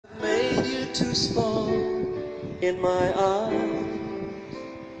too small in my eyes.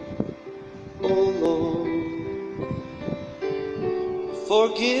 Oh Lord,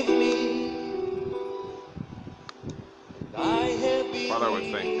 forgive me. I have been Father,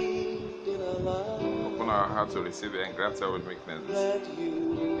 we thank you. in a lie Open our heart to receive it and grant us with meekness that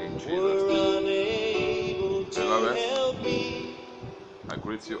you in Jesus' were name. unable to Beloved, help me, I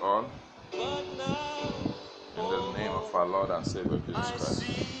greet you all but now, in the name of our Lord and Savior Jesus I Christ.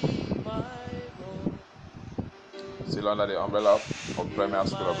 see my wrong. Still under the umbrella of Premier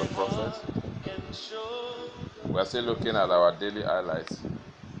School of the Prophet, And show we are still looking at our daily highlights,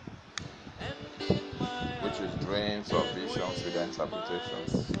 and in my which is dreams or visions with their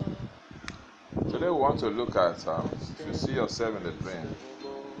interpretations. song, Today we want to look at if you see yourself in the dream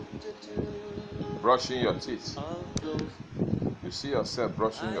brushing your teeth. You see yourself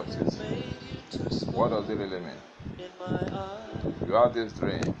brushing your teeth. What does it really mean? You have this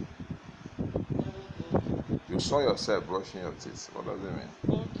dream. You saw yourself brushing your teeth. What does it mean?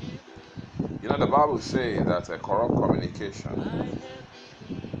 You know, the Bible says that a corrupt communication.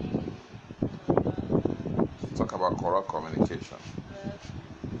 Talk about corrupt communication.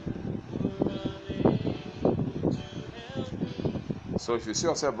 So if you see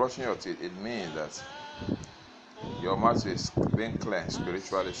yourself brushing your teeth, it means that your mouth is being cleansed,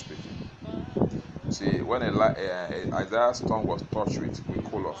 spiritually speaking. See, when Isaiah's tongue was touched with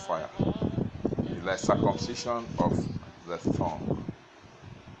coal of fire, it's like circumcision of the tongue.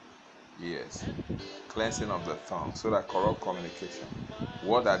 Yes, cleansing of the tongue, so that corrupt communication,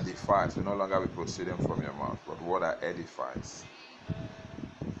 word that defies will no longer be proceeding from your mouth, but word that edifies.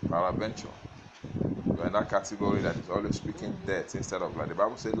 Paraventure, you're in that category that is always speaking death instead of life. The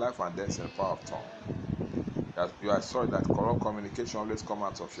Bible says life and death is in the power of tongue. That you are sorry that corrupt communication always come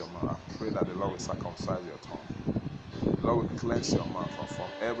out of your mouth. I pray that the Lord will circumcise your tongue. The Lord will cleanse your mouth from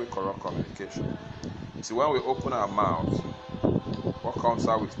every corrupt communication. See, when we open our mouths, what comes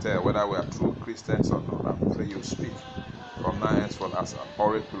out with tell whether we are true Christians or not. I pray you speak from now henceforth as an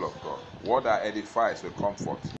oracle of God. What that edifies will come forth.